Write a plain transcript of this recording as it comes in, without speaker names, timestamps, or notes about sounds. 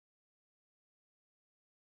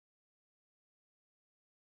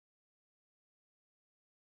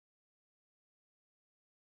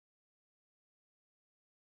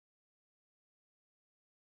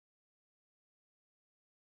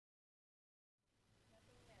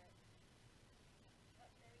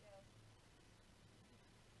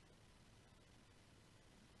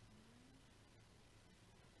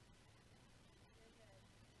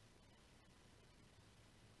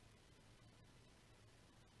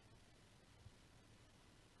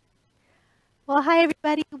Well, hi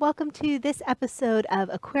everybody. Welcome to this episode of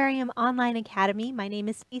Aquarium Online Academy. My name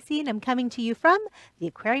is Stacy and I'm coming to you from the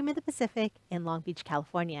Aquarium of the Pacific in Long Beach,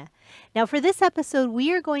 California. Now for this episode,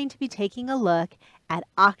 we are going to be taking a look at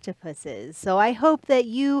octopuses. So I hope that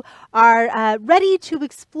you are ready to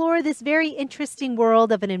explore this very interesting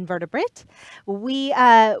world of an invertebrate.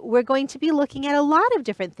 We're going to be looking at a lot of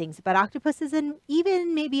different things about octopuses and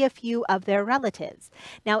even maybe a few of their relatives.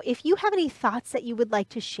 Now, if you have any thoughts that you would like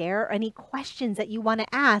to share or any questions that you want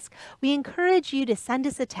to ask, we encourage you to send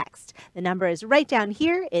us a text. The number is right down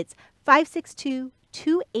here. It's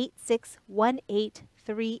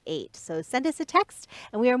 562-286-1838. So send us a text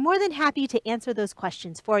and we are more than happy to answer those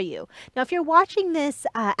questions for you. Now, if you're watching this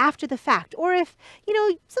after the fact, or if,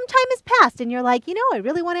 some time has passed and you're like, I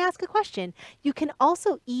really want to ask a question, you can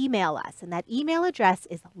also email us. And that email address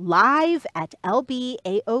is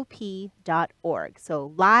live@lbaop.org.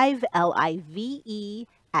 So live, L-I-V-E,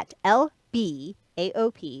 at lbaop.org.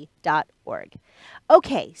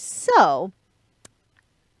 Okay, so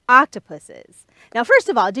octopuses. Now, first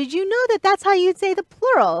of all, did you know that that's how you'd say the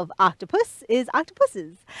plural of octopus is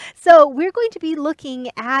octopuses? So we're going to be looking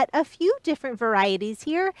at a few different varieties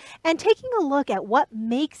here and taking a look at what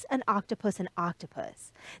makes an octopus.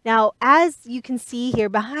 Now, as you can see here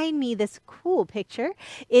behind me, this cool picture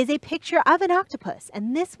is a picture of an octopus.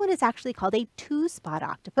 And this one is actually called a two-spot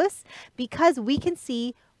octopus because we can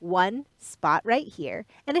see one spot right here,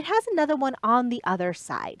 and it has another one on the other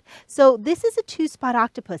side. So this is a two-spot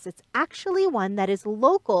octopus. It's actually one that is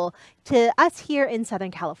local to us here in Southern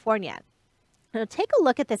California. Now take a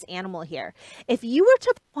look at this animal here. If you were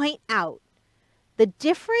to point out the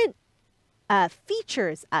different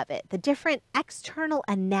features of it, the different external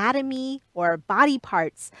anatomy or body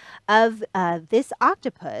parts of this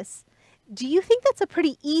octopus, do you think that's a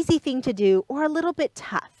pretty easy thing to do or a little bit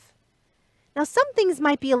tough? Now, some things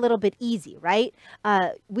might be a little bit easy, right?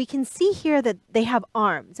 We can see here that they have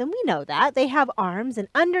arms, and we know that. They have arms, and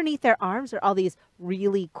underneath their arms are all these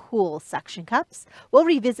really cool suction cups. We'll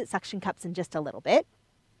revisit suction cups in just a little bit.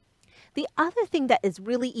 The other thing that is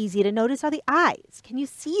really easy to notice are the eyes. Can you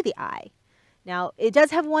see the eye? Now, it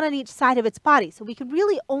does have one on each side of its body, so we can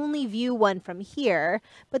really only view one from here,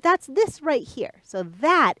 but that's this right here. So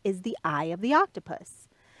that is the eye of the octopus.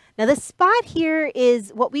 Now, the spot here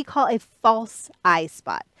is what we call a false eye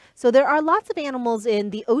spot. So there are lots of animals in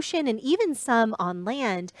the ocean and even some on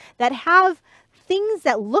land that have things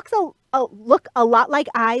that look a lot like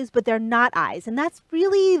eyes, but they're not eyes. And that's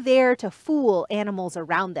really there to fool animals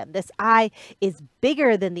around them. This eye is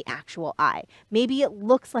bigger than the actual eye. Maybe it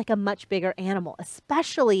looks like a much bigger animal,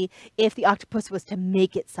 especially if the octopus was to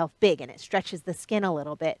make itself big and it stretches the skin a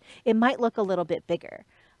little bit. It might look a little bit bigger.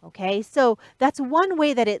 Okay, so that's one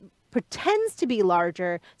way that it pretends to be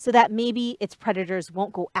larger so that maybe its predators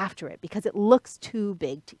won't go after it because it looks too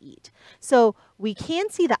big to eat. So we can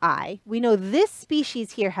see the eye. We know this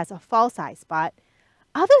species here has a false eye spot.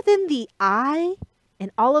 Other than the eye and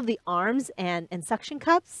all of the arms and suction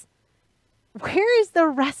cups, where is the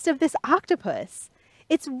rest of this octopus?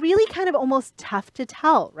 It's really kind of almost tough to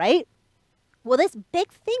tell, right? Well, this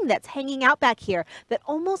big thing that's hanging out back here that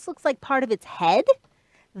almost looks like part of its head,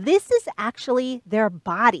 this is actually their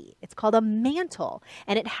body. It's called a mantle,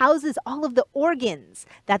 and it houses all of the organs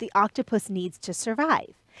that the octopus needs to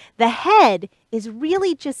survive. The head is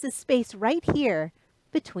really just the space right here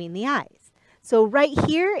between the eyes. So right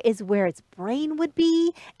here is where its brain would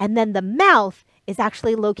be, and then the mouth is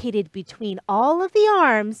actually located between all of the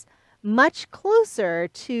arms, much closer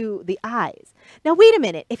to the eyes. Now, wait a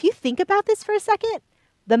minute. If you think about this for a second,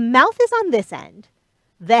 the mouth is on this end,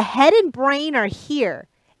 the head and brain are here,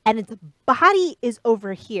 and its body is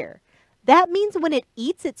over here. That means when it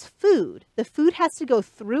eats its food, the food has to go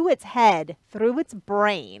through its head, through its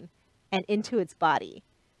brain, and into its body.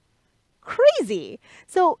 Crazy.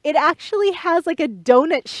 So it actually has like a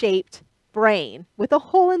donut-shaped brain with a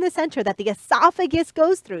hole in the center that the esophagus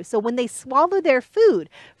goes through. So when they swallow their food,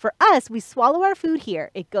 for us, we swallow our food here.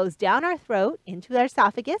 It goes down our throat into our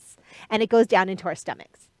esophagus, and it goes down into our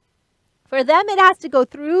stomachs. For them, it has to go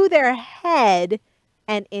through their head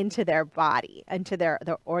and into their body, into their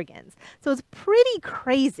organs. So it's pretty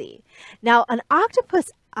crazy. Now, an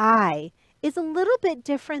octopus eye is a little bit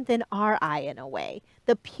different than our eye in a way.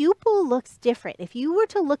 The pupil looks different. If you were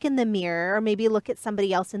to look in the mirror or maybe look at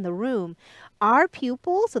somebody else in the room, our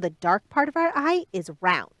pupil, so the dark part of our eye, is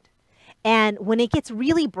round. And when it gets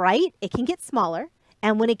really bright, it can get smaller.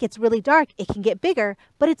 And when it gets really dark, it can get bigger,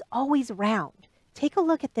 but it's always round. Take a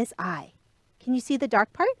look at this eye. Can you see the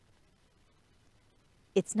dark part?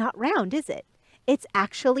 It's not round, is it? It's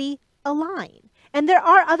actually a line. And there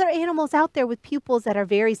are other animals out there with pupils that are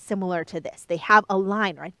very similar to this. They have a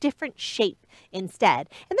line or a different shape instead.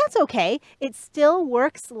 And that's okay. It still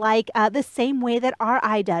works like the same way that our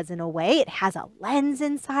eye does in a way. It has a lens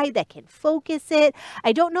inside that can focus it.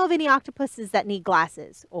 I don't know of any octopuses that need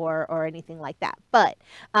glasses or anything like that. But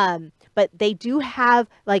they do have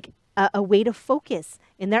like a way to focus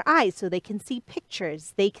in their eyes so they can see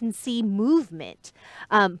pictures, they can see movement.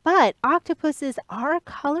 But octopuses are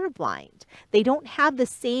colorblind. They don't have the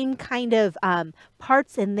same kind of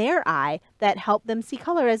parts in their eye that help them see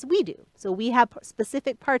color as we do. So we have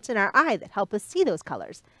specific parts in our eye that help us see those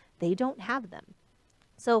colors. They don't have them.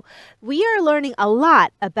 So we are learning a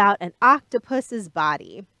lot about an octopus's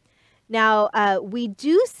body. Now, we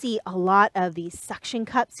do see a lot of these suction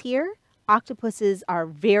cups here. Octopuses are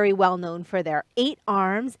very well known for their 8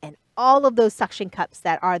 arms and all of those suction cups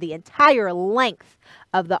that are the entire length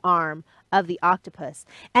of the arm of the octopus.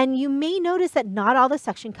 And you may notice that not all the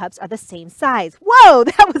suction cups are the same size. Whoa,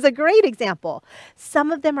 that was a great example.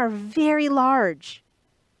 Some of them are very large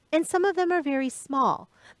and some of them are very small.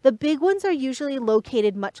 The big ones are usually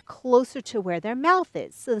located much closer to where their mouth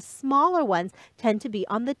is, so the smaller ones tend to be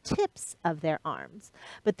on the tips of their arms.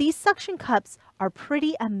 But these suction cups are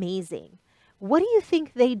pretty amazing. What do you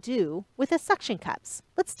think they do with the suction cups?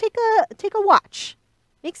 Let's take a watch.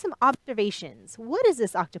 Make some observations. What is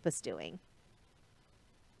this octopus doing?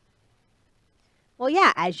 Well,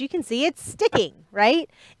 yeah, as you can see, it's sticking, right?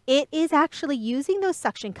 It is actually using those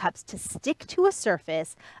suction cups to stick to a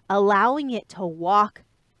surface, allowing it to walk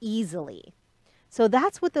easily. So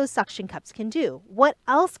that's what those suction cups can do. What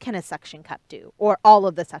else can a suction cup do? Or all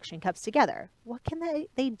of the suction cups together? What can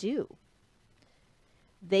they do?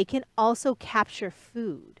 They can also capture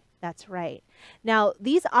food. That's right. Now,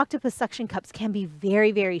 these octopus suction cups can be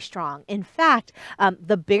very, very strong. In fact,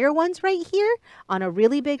 the bigger ones right here on a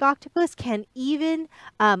really big octopus can even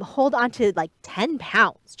hold on to like 10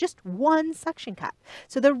 pounds, just one suction cup.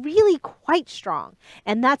 So they're really quite strong.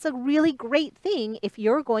 And that's a really great thing if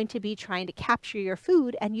you're going to be trying to capture your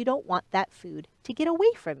food and you don't want that food to get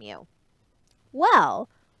away from you. Well,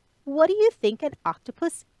 what do you think an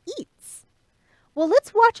octopus eats? Well,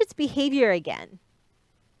 let's watch its behavior again.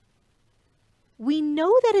 We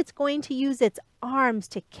know that it's going to use its arms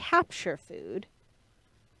to capture food.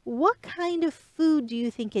 What kind of food do you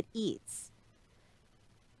think it eats?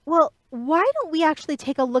 Well, why don't we actually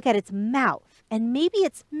take a look at its mouth? And maybe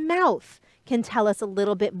its mouth can tell us a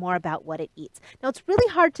little bit more about what it eats. Now, it's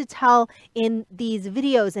really hard to tell in these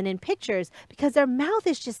videos and in pictures because their mouth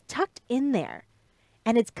is just tucked in there.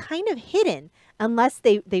 And it's kind of hidden unless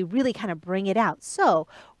they really kind of bring it out. So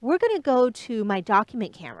we're going to go to my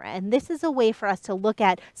document camera, and this is a way for us to look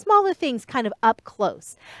at smaller things kind of up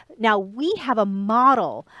close. Now, we have a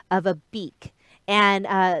model of a beak. And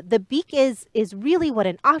the beak is really what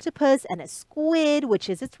an octopus and a squid, which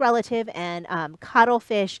is its relative, and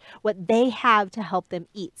cuttlefish, what they have to help them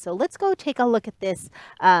eat. So let's go take a look at this.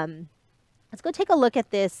 Let's go take a look at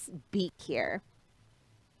this beak here.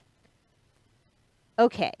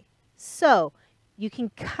 Okay, so you can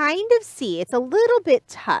kind of see, it's a little bit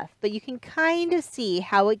tough, but you can kind of see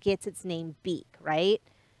how it gets its name beak, right?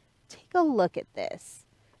 Take a look at this.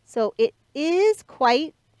 So it is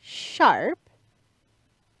quite sharp,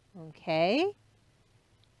 okay?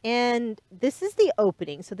 And this is the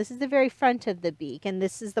opening. So this is the very front of the beak, and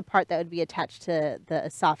this is the part that would be attached to the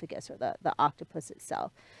esophagus or the octopus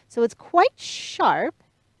itself. So it's quite sharp.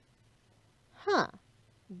 Huh.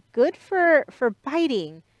 Good for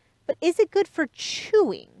biting, but is it good for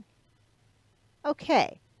chewing?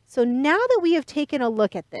 Okay, so now that we have taken a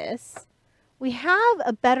look at this, we have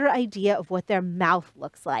a better idea of what their mouth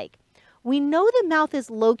looks like. We know the mouth is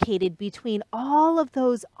located between all of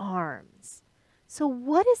those arms. So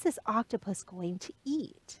what is this octopus going to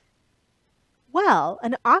eat? Well,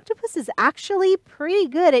 an octopus is actually pretty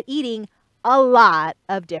good at eating a lot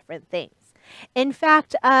of different things. In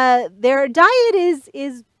fact, their diet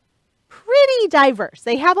is pretty diverse.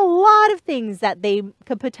 They have a lot of things that they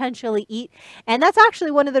could potentially eat. And that's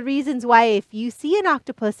actually one of the reasons why if you see an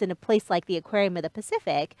octopus in a place like the Aquarium of the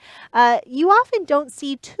Pacific, you often don't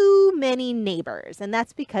see too many neighbors. And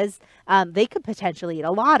that's because they could potentially eat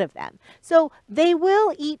a lot of them. So they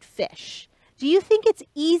will eat fish. Do you think it's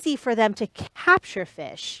easy for them to capture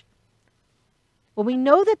fish? Well, we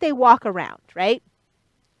know that they walk around, right?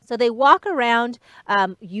 So they walk around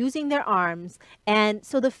using their arms, and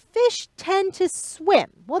so the fish tend to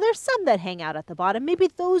swim. Well, there's some that hang out at the bottom. Maybe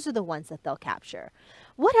those are the ones that they'll capture.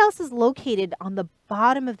 What else is located on the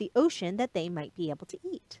bottom of the ocean that they might be able to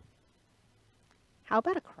eat? How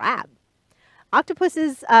about a crab?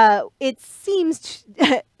 Octopuses, it seems,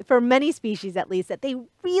 for many species at least, that they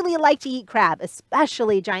really like to eat crab,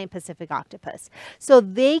 especially giant Pacific octopus. So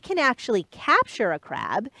they can actually capture a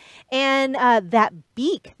crab, and that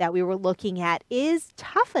beak that we were looking at is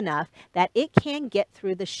tough enough that it can get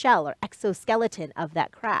through the shell or exoskeleton of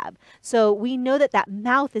that crab. So we know that that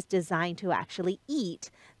mouth is designed to actually eat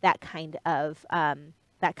that kind of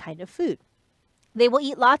food. They will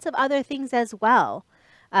eat lots of other things as well,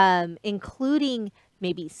 including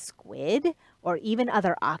maybe squid or even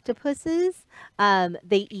other octopuses.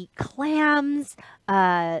 They eat clams,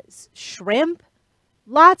 shrimp,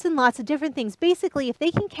 lots and lots of different things. Basically, if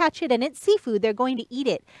they can catch it and it's seafood, they're going to eat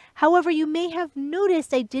it. However, you may have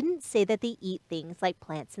noticed I didn't say that they eat things like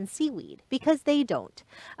plants and seaweed, because they don't.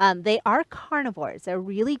 They are carnivores. They're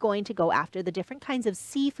really going to go after the different kinds of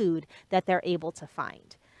seafood that they're able to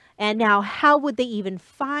find. And now, how would they even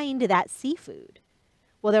find that seafood?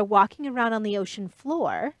 Well, they're walking around on the ocean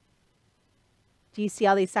floor. Do you see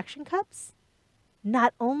all these suction cups?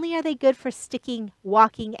 Not only are they good for sticking,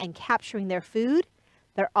 walking, and capturing their food,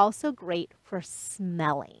 they're also great for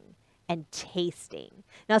smelling and tasting.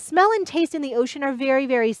 Now, smell and taste in the ocean are very,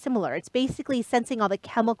 very similar. It's basically sensing all the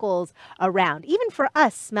chemicals around. Even for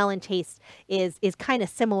us, smell and taste is kind of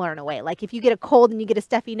similar in a way. Like if you get a cold and you get a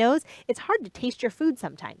stuffy nose, it's hard to taste your food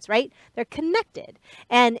sometimes, right? They're connected.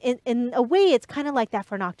 And in a way, it's kind of like that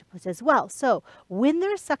for an octopus as well. So when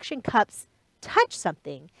their suction cups touch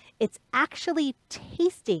something, it's actually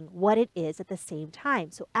tasting what it is at the same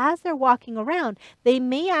time. So as they're walking around, they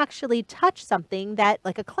may actually touch something that,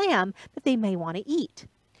 like a clam, that they may want to eat.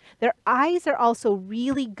 Their eyes are also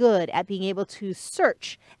really good at being able to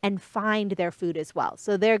search and find their food as well.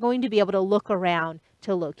 So they're going to be able to look around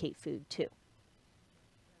to locate food too.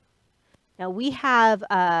 Now we have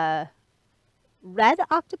a red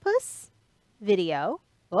octopus video.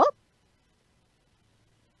 Oh,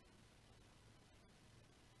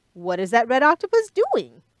 what is that red octopus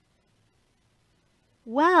doing?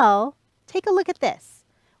 Well, take a look at this.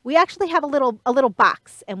 We actually have a little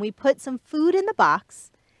box, and we put some food in the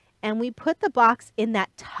box, and we put the box in that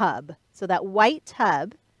tub. So that white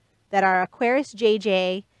tub that our Aquarius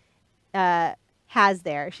JJ has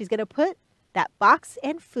there, she's going to put that box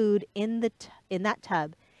and food in that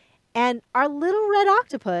tub, and our little red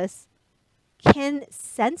octopus can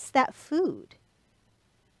sense that food.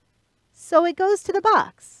 So it goes to the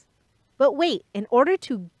box. But wait, in order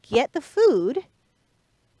to get the food,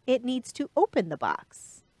 it needs to open the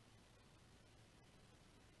box.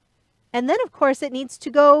 And then, of course, it needs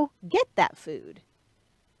to go get that food.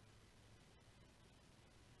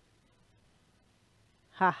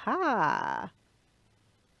 Ha.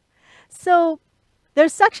 So their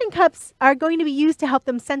suction cups are going to be used to help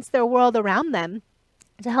them sense their world around them,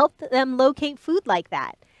 to help them locate food like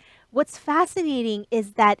that. What's fascinating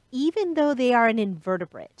is that even though they are an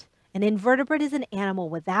invertebrate is an animal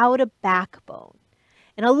without a backbone.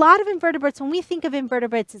 And a lot of invertebrates, when we think of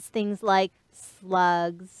invertebrates, it's things like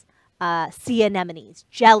slugs, sea anemones,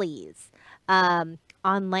 jellies, on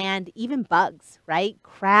land, even bugs, right?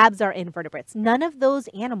 Crabs are invertebrates. None of those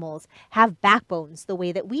animals have backbones the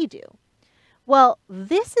way that we do. Well,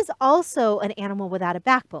 this is also an animal without a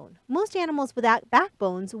backbone. Most animals without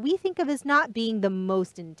backbones we think of as not being the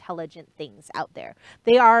most intelligent things out there.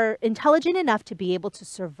 They are intelligent enough to be able to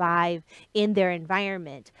survive in their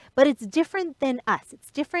environment, but it's different than us.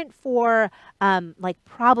 It's different for like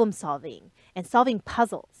problem solving and solving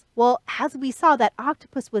puzzles. Well, as we saw, that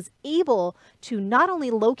octopus was able to not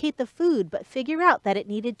only locate the food, but figure out that it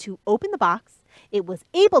needed to open the box. It was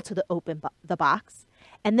able to open the box.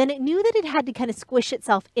 And then it knew that it had to kind of squish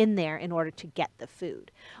itself in there in order to get the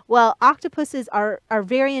food. Well, octopuses are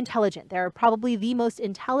very intelligent. They're probably the most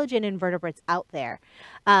intelligent invertebrates out there.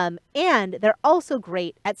 And they're also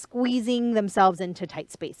great at squeezing themselves into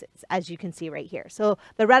tight spaces, as you can see right here. So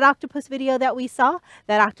the red octopus video that we saw,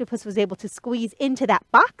 that octopus was able to squeeze into that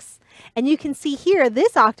box. And you can see here,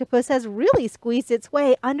 this octopus has really squeezed its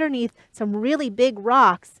way underneath some really big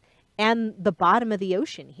rocks and the bottom of the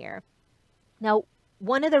ocean here. Now,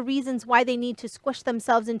 one of the reasons why they need to squish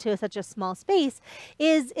themselves into such a small space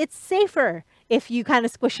is it's safer if you kind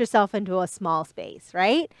of squish yourself into a small space,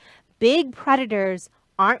 right? Big predators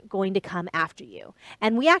aren't going to come after you.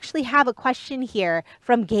 And we actually have a question here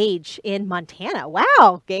from Gage in Montana.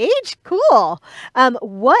 Wow, Gage, cool.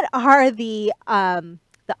 What are the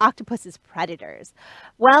octopus's predators?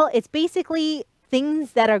 Well, it's basically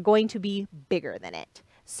things that are going to be bigger than it.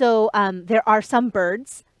 So there are some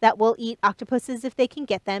birds that will eat octopuses if they can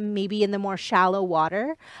get them, maybe in the more shallow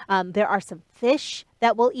water. There are some fish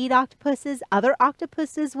that will eat octopuses. Other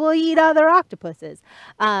octopuses will eat other octopuses.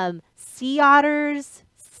 Sea otters,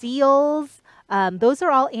 seals, those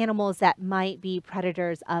are all animals that might be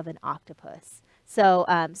predators of an octopus. So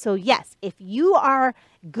yes, if you are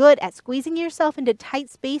good at squeezing yourself into tight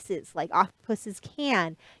spaces like octopuses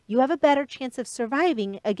can, you have a better chance of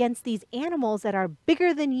surviving against these animals that are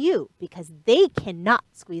bigger than you because they cannot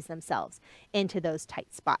squeeze themselves into those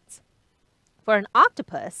tight spots. For an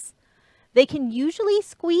octopus, they can usually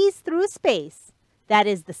squeeze through a space that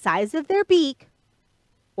is the size of their beak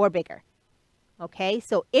or bigger. Okay,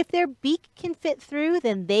 so if their beak can fit through,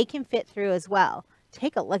 then they can fit through as well.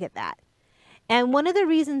 Take a look at that. And one of the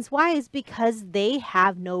reasons why is because they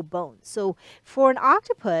have no bones. So for an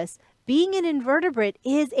octopus, being an invertebrate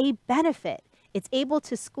is a benefit. It's able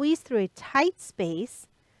to squeeze through a tight space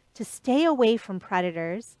to stay away from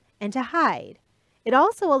predators and to hide. It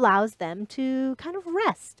also allows them to kind of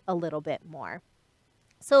rest a little bit more.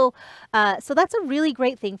 So that's a really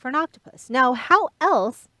great thing for an octopus. Now, how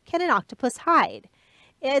else can an octopus hide?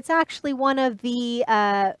 It's actually one of the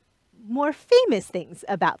more famous things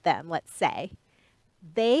about them, let's say.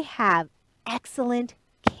 They have excellent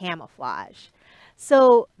camouflage.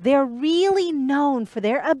 So they're really known for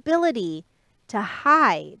their ability to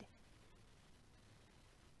hide.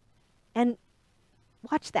 And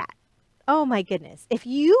watch that. Oh my goodness. If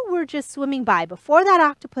you were just swimming by before that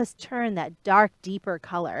octopus turned that dark, deeper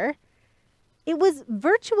color, it was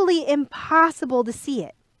virtually impossible to see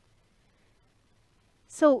it.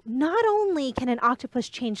 So not only can an octopus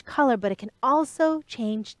change color, but it can also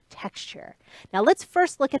change texture. Now let's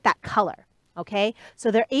first look at that color, okay?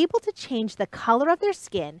 So they're able to change the color of their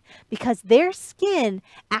skin because their skin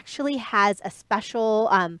actually has a special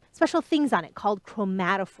things on it called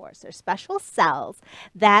chromatophores. They're special cells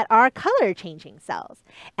that are color changing cells.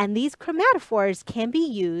 And these chromatophores can be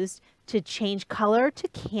used to change color to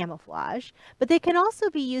camouflage, but they can also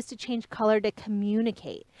be used to change color to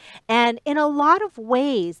communicate. And in a lot of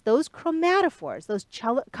ways, those chromatophores, those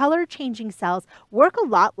color changing cells, work a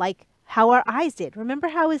lot like how our eyes did. Remember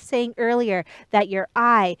how I was saying earlier that your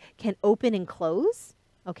eye can open and close?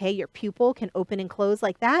 Okay, your pupil can open and close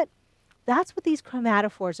like that. That's what these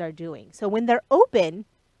chromatophores are doing. So when they're open,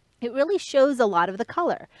 it really shows a lot of the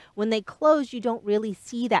color. When they close, you don't really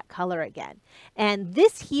see that color again. And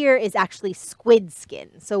this here is actually squid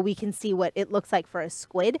skin. So we can see what it looks like for a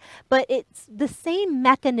squid, but it's the same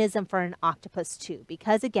mechanism for an octopus too,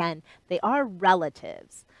 because again, they are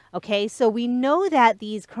relatives. Okay, so we know that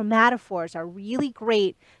these chromatophores are really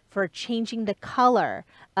great for changing the color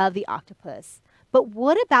of the octopus. But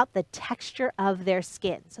what about the texture of their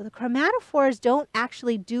skin? So the chromatophores don't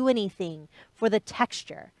actually do anything for the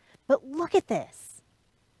texture. But look at this.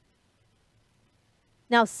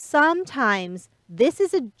 Now, sometimes this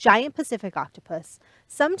is a giant Pacific octopus.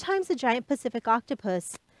 Sometimes a giant Pacific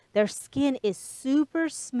octopus, their skin is super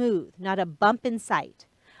smooth, not a bump in sight.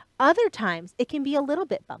 Other times it can be a little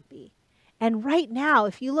bit bumpy. And right now,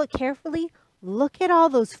 if you look carefully, look at all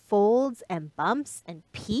those folds and bumps and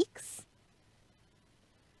peaks.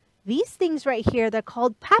 These things right here, they're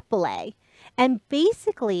called papillae. And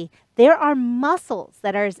basically, there are muscles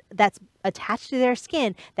that's attached to their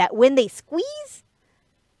skin that when they squeeze,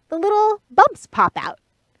 the little bumps pop out.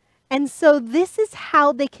 And so this is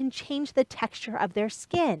how they can change the texture of their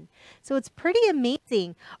skin. So it's pretty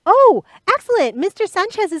amazing. Oh, excellent. Mr.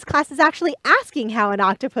 Sanchez's class is actually asking how an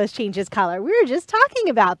octopus changes color. We were just talking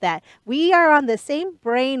about that. We are on the same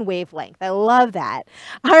brain wavelength. I love that.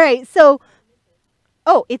 All right. So,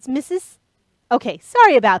 oh, it's Mrs. Okay,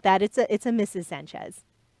 sorry about that. It's a Mrs. Sanchez.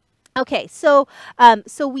 Okay, so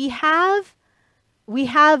we have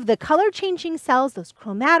the color changing cells, those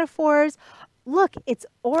chromatophores. Look, it's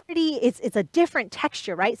a different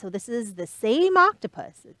texture, right? So this is the same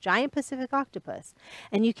octopus, a giant Pacific octopus.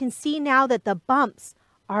 And you can see now that the bumps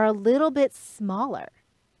are a little bit smaller.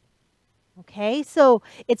 Okay, so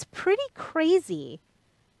it's pretty crazy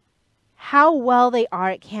how well they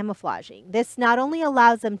are at camouflaging. This not only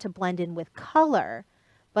allows them to blend in with color,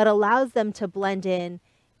 but allows them to blend in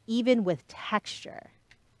even with texture.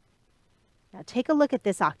 Now take a look at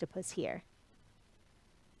this octopus here.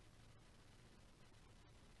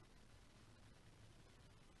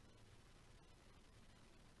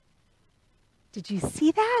 Did you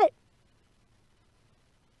see that?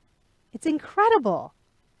 It's incredible.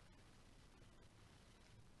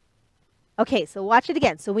 Okay, so watch it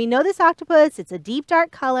again. So we know this octopus, it's a deep dark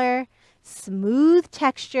color, smooth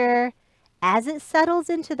texture. As it settles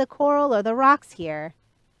into the coral or the rocks here,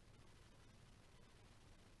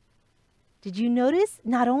 Did you notice?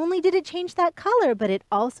 Not only did it change that color, but it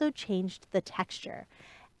also changed the texture.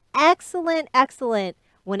 Excellent, excellent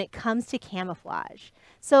when it comes to camouflage.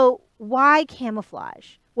 So why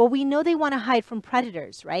camouflage? Well, we know they want to hide from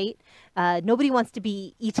predators, right? Nobody wants to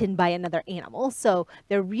be eaten by another animal, so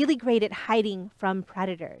they're really great at hiding from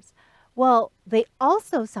predators. Well, they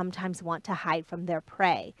also sometimes want to hide from their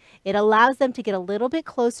prey. It allows them to get a little bit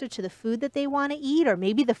closer to the food that they want to eat, or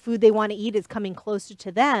maybe the food they want to eat is coming closer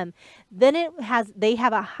to them. Then they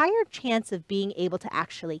have a higher chance of being able to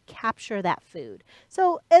actually capture that food.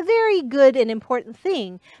 So a very good and important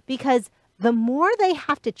thing, because the more they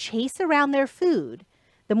have to chase around their food,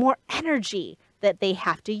 the more energy that they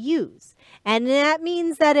have to use. And that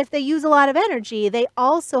means that if they use a lot of energy, they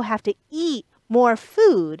also have to eat more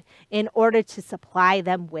food in order to supply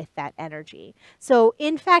them with that energy. So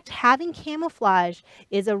in fact, having camouflage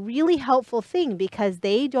is a really helpful thing because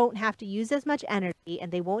they don't have to use as much energy and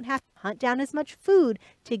they won't have to hunt down as much food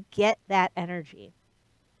to get that energy.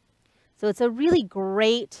 So it's a really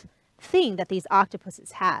great thing that these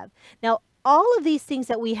octopuses have. Now, all of these things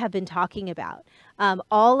that we have been talking about,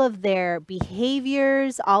 all of their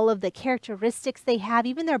behaviors, all of the characteristics they have,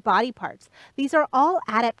 even their body parts, these are all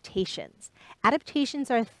adaptations. Adaptations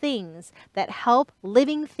are things that help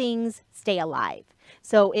living things stay alive.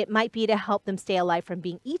 So it might be to help them stay alive from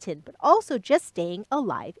being eaten, but also just staying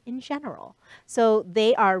alive in general. So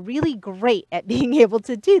they are really great at being able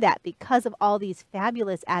to do that because of all these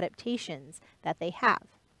fabulous adaptations that they have.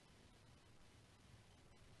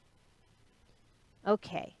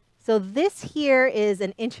 Okay, so this here is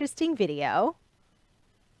an interesting video.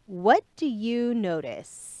 What do you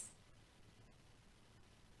notice?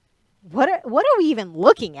 What are we even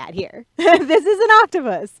looking at here? This is an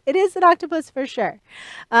octopus. It is an octopus for sure.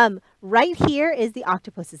 Right here is the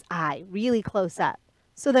octopus's eye, really close up.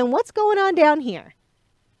 So then what's going on down here?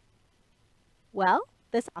 Well,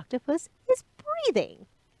 this octopus is breathing.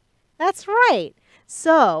 That's right.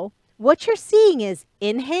 So what you're seeing is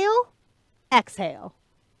inhale, exhale,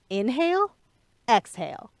 inhale,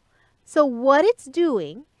 exhale. So what it's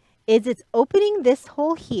doing is it's opening this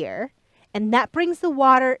hole here, and that brings the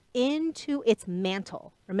water into its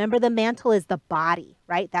mantle. Remember, the mantle is the body,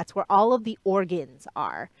 right? That's where all of the organs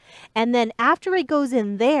are. And then after it goes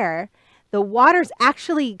in there, the water's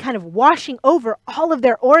actually kind of washing over all of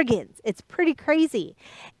their organs. It's pretty crazy.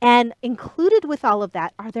 And included with all of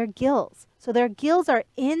that are their gills. So their gills are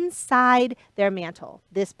inside their mantle,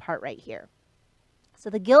 this part right here. So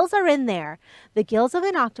the gills are in there. The gills of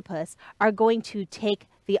an octopus are going to take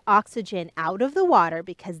the oxygen out of the water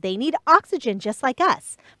because they need oxygen just like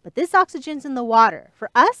us. But this oxygen's in the water. For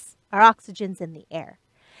us, our oxygen's in the air.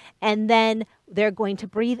 And then they're going to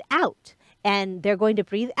breathe out. And they're going to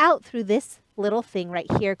breathe out through this little thing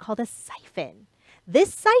right here called a siphon.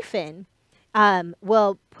 This siphon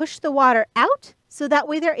will push the water out so that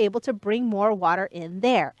way they're able to bring more water in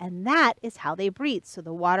there. And that is how they breathe. So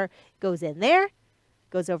the water goes in there,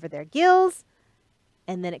 goes over their gills,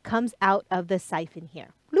 and then it comes out of the siphon here.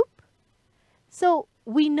 Bloop. So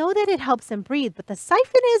we know that it helps them breathe, but the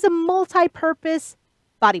siphon is a multi-purpose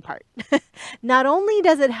body part. Not only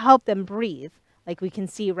does it help them breathe, like we can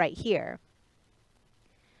see right here,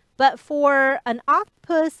 but for an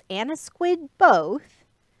octopus and a squid both,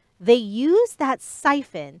 they use that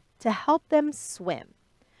siphon to help them swim.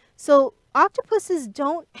 So octopuses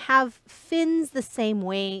don't have fins the same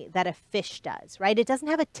way that a fish does, right? It doesn't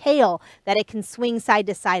have a tail that it can swing side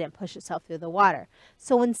to side and push itself through the water.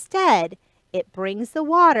 So instead, it brings the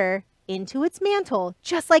water into its mantle,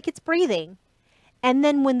 just like it's breathing. And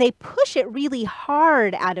then when they push it really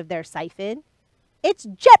hard out of their siphon, it's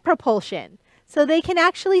jet propulsion. So they can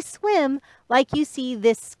actually swim like you see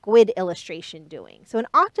this squid illustration doing. So an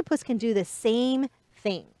octopus can do the same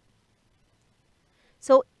thing.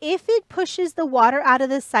 So if it pushes the water out of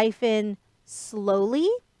the siphon slowly,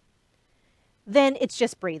 then it's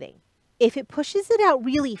just breathing. If it pushes it out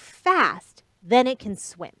really fast, then it can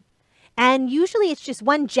swim. And usually it's just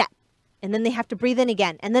one jet, and then they have to breathe in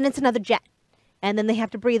again, and then it's another jet, and then they have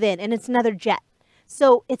to breathe in, and it's another jet.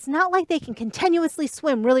 So it's not like they can continuously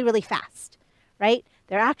swim really, really fast, right?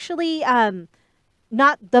 They're actually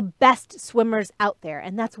not the best swimmers out there,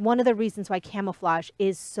 and that's one of the reasons why camouflage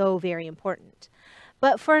is so very important.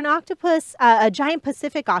 But for an octopus, a giant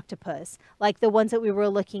Pacific octopus, like the ones that we were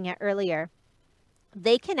looking at earlier,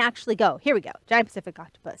 they can actually go, here we go, giant Pacific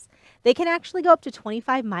octopus. They can actually go up to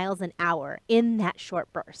 25 miles an hour in that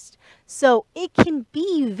short burst. So it can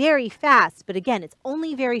be very fast, but again, it's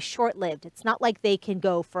only very short-lived. It's not like they can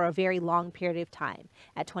go for a very long period of time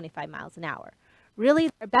at 25 miles an hour. Really,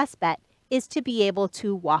 their best bet is to be able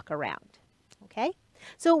to walk around, okay?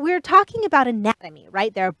 So we're talking about anatomy,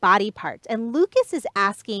 right? Their body parts. And Lucas is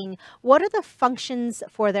asking, what are the functions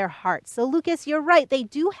for their hearts? So Lucas, you're right. They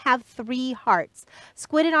do have 3 hearts.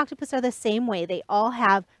 Squid and octopus are the same way. They all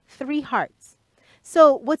have 3 hearts.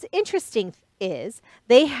 So what's interesting is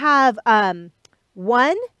they have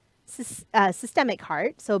one systemic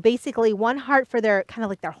heart. So basically one heart for their kind of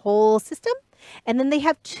like their whole system. And then they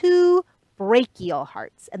have 2 brachial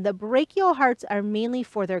hearts. And the brachial hearts are mainly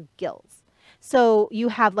for their gills. So you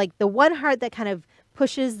have like the one heart that kind of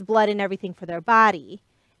pushes blood and everything for their body,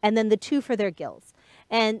 and then the 2 for their gills.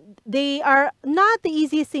 And they are not the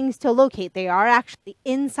easiest things to locate. They are actually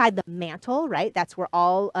inside the mantle, right? That's where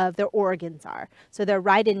all of their organs are. So they're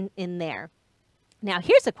right in there. Now,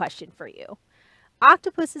 here's a question for you.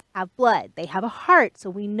 Octopuses have blood. They have a heart. So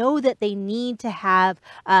we know that they need to have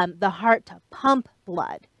the heart to pump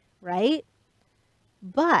blood, right?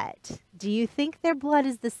 But do you think their blood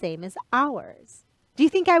is the same as ours? Do you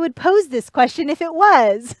think I would pose this question if it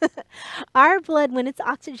was? Our blood, when it's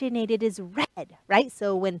oxygenated, is red, right?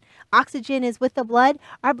 So when oxygen is with the blood,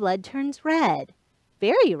 our blood turns red.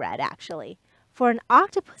 Very red, actually. For an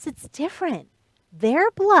octopus, it's different. Their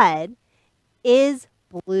blood is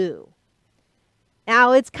blue.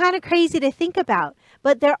 Now, it's kind of crazy to think about,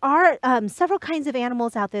 but there are several kinds of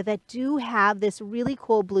animals out there that do have this really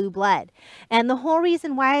cool blue blood. And the whole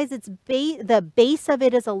reason why is the base of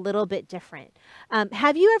it is a little bit different.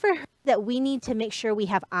 Have you ever heard that we need to make sure we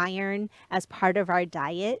have iron as part of our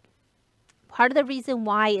diet? Part of the reason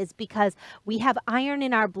why is because we have iron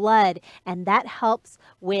in our blood, and that helps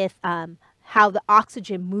with how the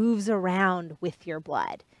oxygen moves around with your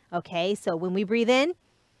blood. Okay, so when we breathe in,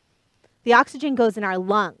 the oxygen goes in our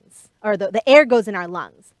lungs, or the air goes in our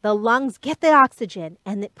lungs. The lungs get the oxygen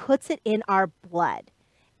and it puts it in our blood.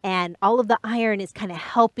 And all of the iron is kind of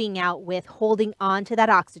helping out with holding on to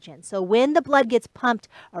that oxygen. So when the blood gets pumped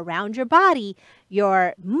around your body,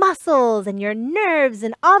 your muscles and your nerves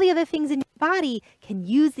and all the other things in your body can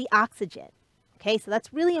use the oxygen. Okay, so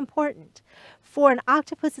that's really important. For an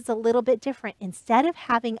octopus, it's a little bit different. Instead of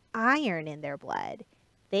having iron in their blood,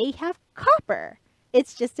 they have copper.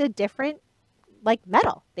 It's just a different, like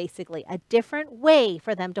metal, basically, a different way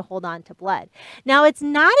for them to hold on to blood. Now, it's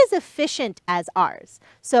not as efficient as ours.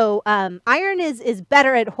 So iron is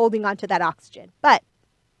better at holding on to that oxygen, but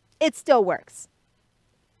it still works.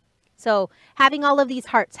 So having all of these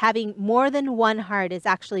hearts, having more than one heart is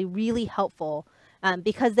actually really helpful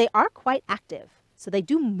because they are quite active. So they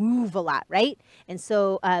do move a lot, right? And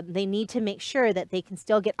so they need to make sure that they can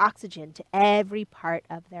still get oxygen to every part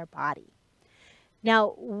of their body.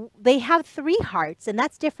 Now, they have 3 hearts, and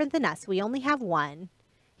that's different than us. We only have 1.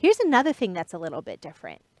 Here's another thing that's a little bit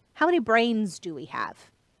different. How many brains do we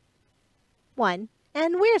have? 1.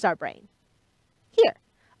 And where's our brain? Here.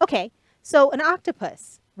 Okay, so an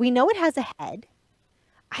octopus, we know it has a head.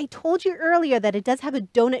 I told you earlier that it does have a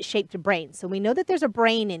donut-shaped brain, so we know that there's a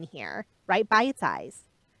brain in here, right by its eyes.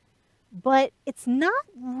 But it's not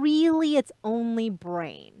really its only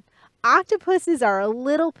brain. Octopuses are a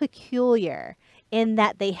little peculiar in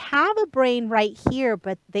that they have a brain right here,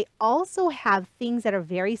 but they also have things that are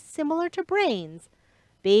very similar to brains,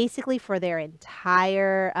 basically for their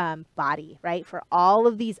entire body, right? For all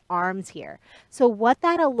of these arms here. So what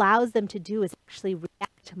that allows them to do is actually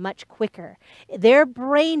react much quicker. Their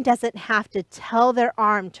brain doesn't have to tell their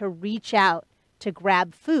arm to reach out to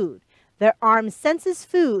grab food. Their arm senses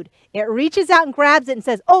food. It reaches out and grabs it and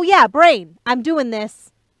says, oh yeah, brain, I'm doing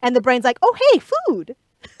this. And the brain's like, oh, hey, food.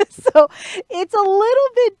 So it's a little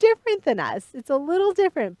bit different than us. It's a little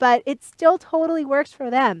different, but it still totally works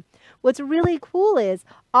for them. What's really cool is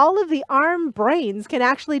all of the arm brains can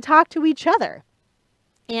actually talk to each other.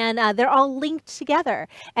 And they're all linked together.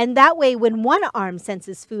 And that way, when one arm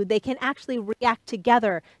senses food, they can actually react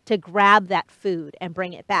together to grab that food and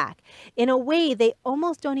bring it back. In a way, they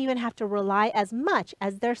almost don't even have to rely as much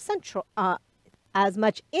as their central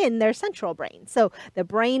in their central brain. So the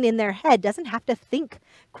brain in their head doesn't have to think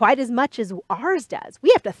quite as much as ours does.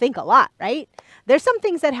 We have to think a lot, right? There's some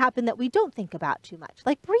things that happen that we don't think about too much,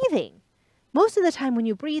 like breathing. Most of the time when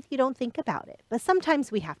you breathe, you don't think about it, but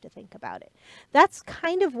sometimes we have to think about it. That's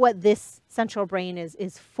kind of what this central brain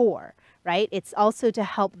is for, right? It's also to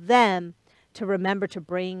help them to remember to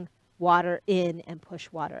bring water in and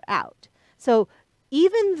push water out. So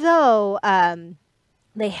even though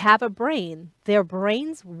they have a brain, their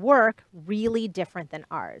brains work really different than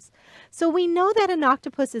ours. So we know that an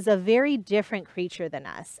octopus is a very different creature than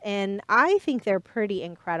us, and I think they're pretty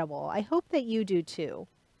incredible. I hope that you do too.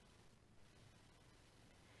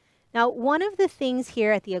 Now, one of the things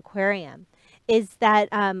here at the aquarium is that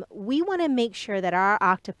we want to make sure that our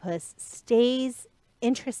octopus stays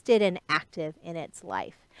interested and active in its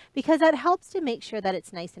life, because that helps to make sure that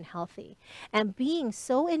it's nice and healthy. And being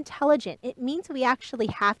so intelligent, it means we actually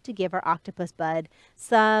have to give our octopus bud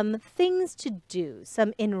some things to do.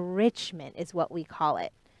 Some enrichment is what we call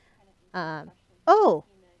it. Oh,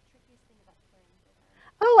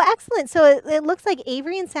 Oh, excellent. So it looks like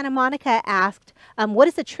Avery in Santa Monica asked, what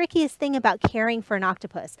is the trickiest thing about caring for an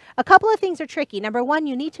octopus? A couple of things are tricky. Number one,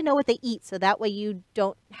 you need to know what they eat, so that way you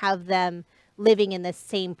don't have them living in the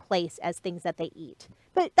same place as things that they eat.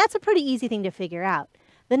 But that's a pretty easy thing to figure out.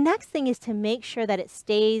 The next thing is to make sure that it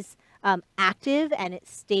stays active and it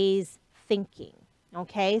stays thinking.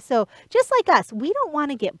 Okay, so just like us, we don't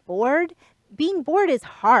want to get bored. Being bored is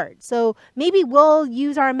hard. So maybe we'll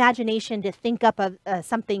use our imagination to think up of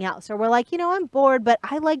something else. Or we're like, I'm bored, but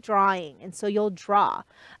I like drawing. And so you'll draw.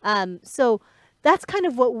 So that's kind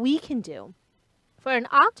of what we can do. For an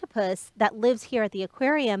octopus that lives here at the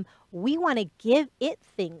aquarium, we want to give it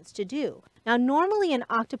things to do. Now, normally an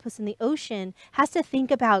octopus in the ocean has to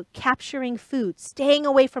think about capturing food, staying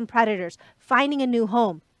away from predators, finding a new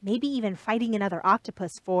home, maybe even fighting another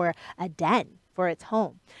octopus for a den for its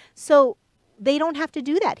home. So they don't have to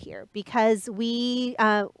do that here because we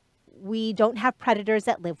don't have predators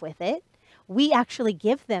that live with it. We actually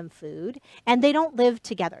give them food, and they don't live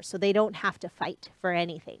together, so they don't have to fight for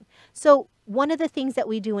anything. So one of the things that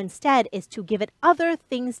we do instead is to give it other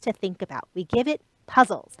things to think about. We give it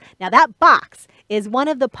puzzles. Now that box is one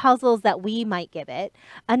of the puzzles that we might give it.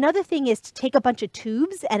 Another thing is to take a bunch of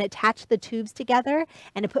tubes and attach the tubes together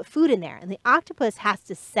and to put food in there. And the octopus has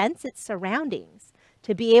to sense its surroundings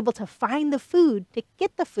to be able to find the food, to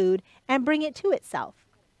get the food, and bring it to itself.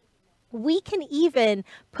 We can even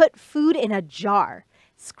put food in a jar,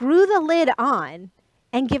 screw the lid on,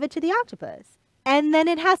 and give it to the octopus. And then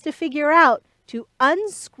it has to figure out to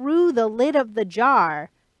unscrew the lid of the jar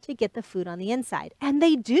to get the food on the inside. And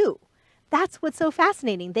they do. That's what's so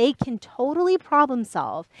fascinating. They can totally problem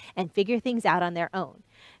solve and figure things out on their own.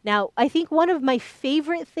 Now, I think one of my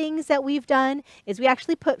favorite things that we've done is we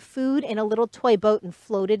actually put food in a little toy boat and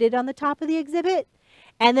floated it on the top of the exhibit.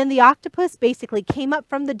 And then the octopus basically came up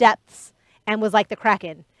from the depths and was like the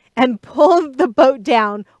Kraken and pulled the boat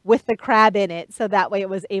down with the crab in it. So that way it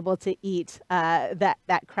was able to eat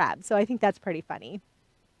that crab. So I think that's pretty funny.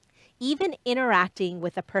 Even interacting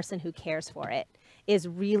with a person who cares for it is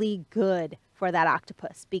really good for that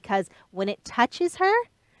octopus, because when it touches her,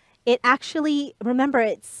 it actually, remember,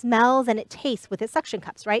 it smells and it tastes with its suction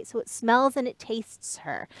cups, right? So it smells and it tastes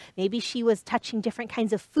her. Maybe she was touching different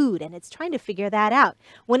kinds of food and it's trying to figure that out.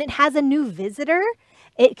 When it has a new visitor,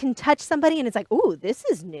 it can touch somebody and it's like, ooh, this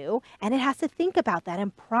is new. And it has to think about that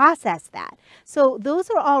and process that. So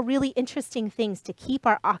those are all really interesting things to keep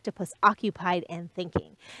our octopus occupied and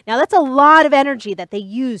thinking. Now, that's a lot of energy that they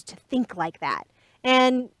use to think like that.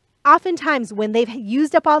 And oftentimes when they've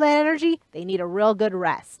used up all that energy, they need a real good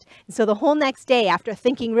rest. And so the whole next day after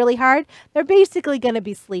thinking really hard, they're basically going to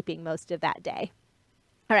be sleeping most of that day.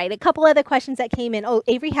 All right, a couple other questions that came in. Oh,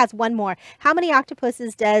 Avery has one more. How many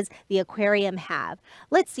octopuses does the aquarium have?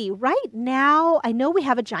 Let's see. Right now, I know we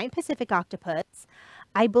have a giant Pacific octopus.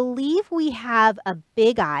 I believe we have a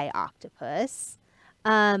big eye octopus.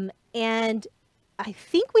 And I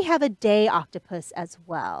think we have a day octopus as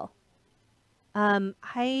well. I'm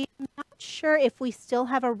not sure if we still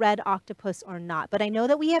have a red octopus or not, but I know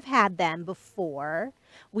that we have had them before.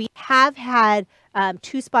 We have had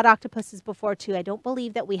two-spot octopuses before too. I don't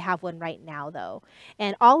believe that we have one right now though.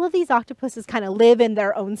 And all of these octopuses kind of live in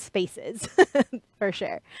their own spaces for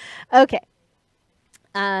sure. Okay.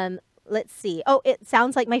 Let's see. Oh, it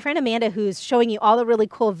sounds like my friend Amanda, who's showing you all the really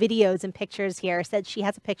cool videos and pictures here, said she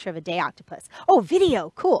has a picture of a day octopus. Oh,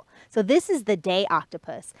 video. Cool. So this is the day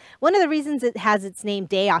octopus. One of the reasons it has its name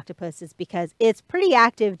day octopus is because it's pretty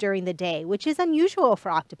active during the day, which is unusual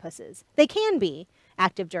for octopuses. They can be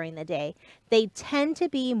active during the day. They tend to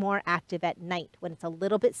be more active at night when it's a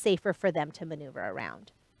little bit safer for them to maneuver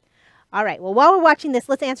around. All right. Well, while we're watching this,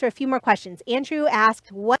 let's answer a few more questions. Andrew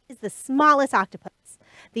asked, what is the smallest octopus?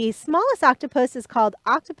 The smallest octopus is called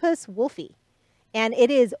Octopus wolfie, and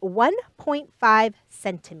it is 1.5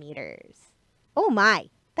 centimeters. Oh my,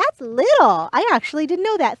 that's little. I actually didn't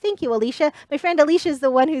know that. Thank you, Alicia. My friend Alicia is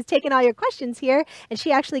the one who's taken all your questions here, and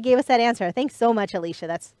she actually gave us that answer. Thanks so much, Alicia.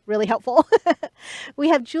 That's really helpful. We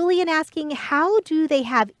have Julian asking, how do they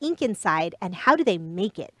have ink inside, and how do they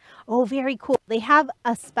make it? Oh, very cool. They have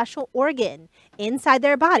a special organ inside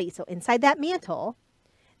their body, so inside that mantle,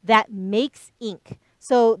 that makes ink.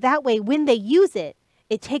 So that way, when they use it,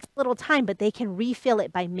 it takes a little time, but they can refill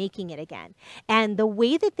it by making it again. And the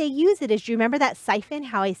way that they use it is, do you remember that siphon,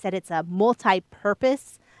 how I said it's a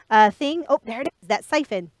multi-purpose thing. Oh, there it is, that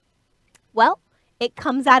siphon. Well, it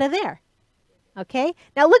comes out of there. Okay,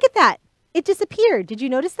 now look at that. It disappeared. Did you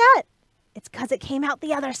notice that? It's because it came out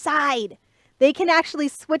the other side. They can actually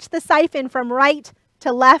switch the siphon from right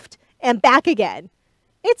to left and back again.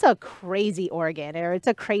 It's a crazy organ, or it's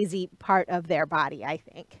a crazy part of their body, I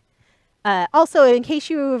think. Also, in case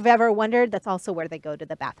you've ever wondered, that's also where they go to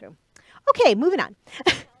the bathroom. Okay, moving on.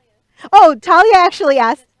 Oh, Talia actually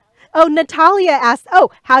asked. Oh, Natalia asked,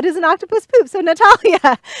 oh, how does an octopus poop? So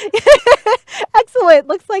Natalia, excellent.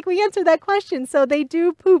 Looks like we answered that question. So they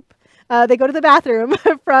do poop. They go to the bathroom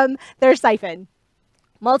from their siphon.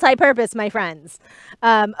 Multi-purpose, my friends.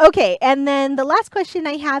 Okay, and then the last question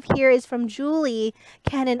I have here is from Julie.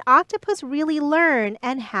 Can an octopus really learn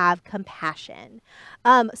and have compassion?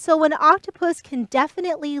 So an octopus can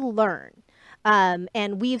definitely learn.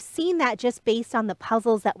 And we've seen that just based on the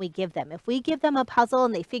puzzles that we give them. If we give them a puzzle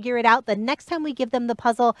and they figure it out, the next time we give them the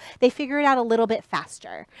puzzle, they figure it out a little bit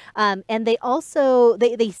faster. And they also,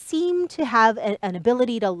 they seem to have an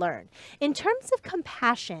ability to learn. In terms of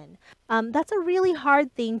compassion, that's a really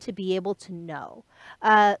hard thing to be able to know.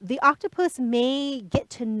 The octopus may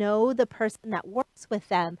get to know the person that works with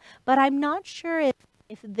them, but I'm not sure if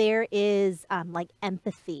there is like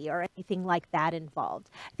empathy or anything like that involved.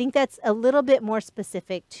 I think that's a little bit more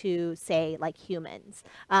specific to, say, like humans.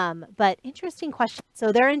 But interesting question.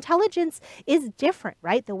 So their intelligence is different,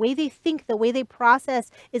 right? The way they think, the way they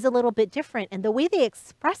process is a little bit different, and the way they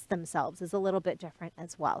express themselves is a little bit different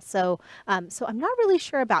as well. So, so I'm not really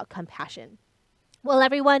sure about compassion. Well,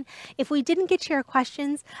 everyone, if we didn't get to your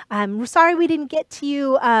questions, I'm sorry we didn't get to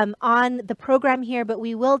you on the program here, but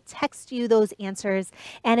we will text you those answers.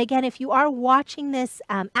 And again, if you are watching this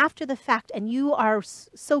after the fact and you are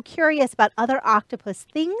so curious about other octopus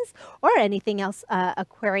things or anything else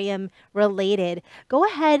aquarium related, go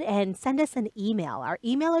ahead and send us an email. Our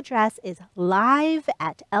email address is live@lbaop.org.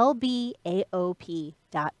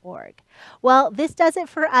 Well, this does it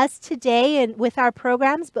for us today and with our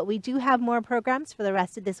programs, but we do have more programs for the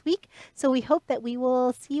rest of this week. So we hope that we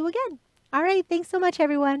will see you again. All right. Thanks so much,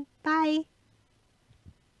 everyone. Bye.